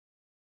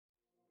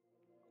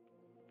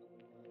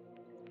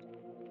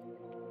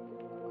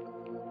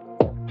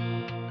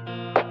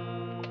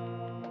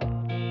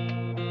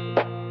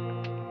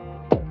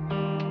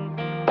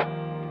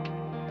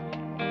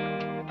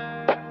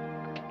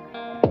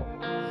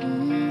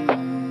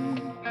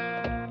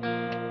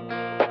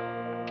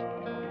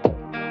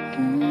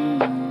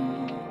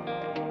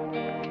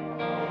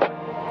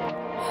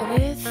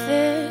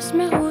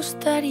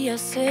gustaría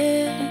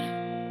ser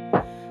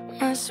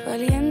más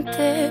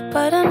valiente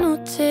para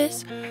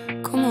noches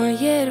como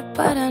ayer,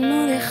 para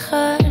no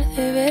dejar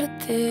de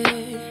verte,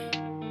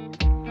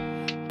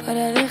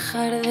 para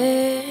dejar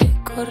de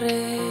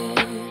correr.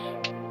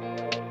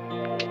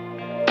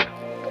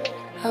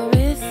 A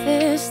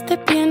veces te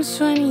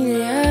pienso en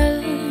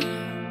ideal,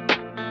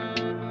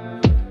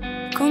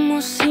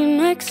 como si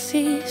no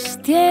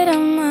existiera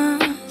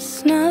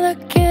más nada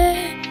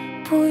que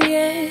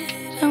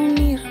pudiera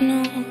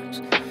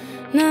unirnos,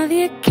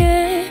 nadie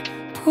que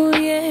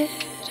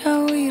pudiera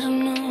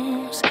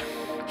oírnos.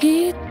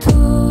 Y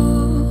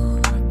tú,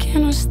 que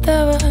no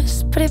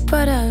estabas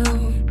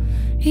preparado,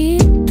 y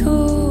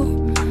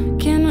tú,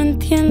 que no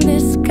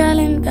entiendes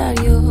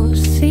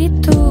calendarios, y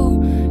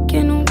tú,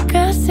 que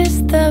nunca has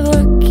estado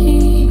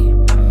aquí,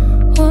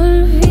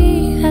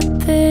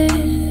 olvídate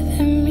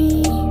de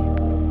mí,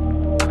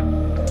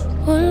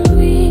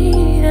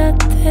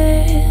 olvídate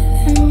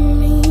de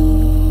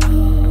mí.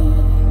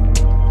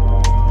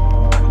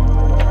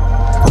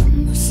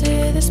 Cuando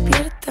se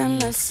despiertan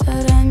las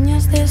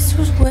arañas de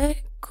sus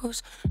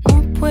huecos,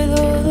 no puedo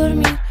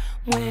dormir,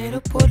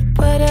 muero por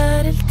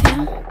parar el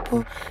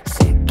tiempo.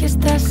 Sé que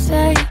estás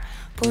ahí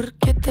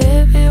porque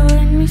te veo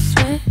en mis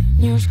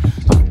sueños.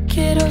 No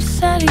quiero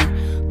salir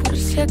por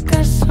si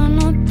acaso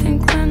no te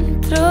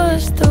encuentro.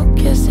 Esto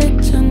que has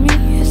hecho en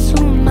mí es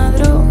una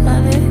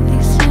droga de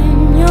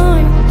diseño.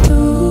 Y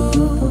tú,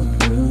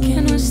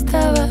 que no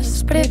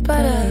estabas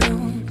preparado,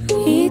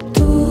 y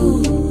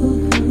tú,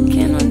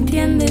 que no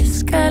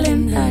entiendes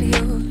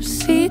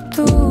calendarios, y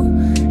tú,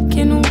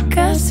 que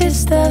nunca has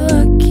estado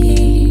aquí,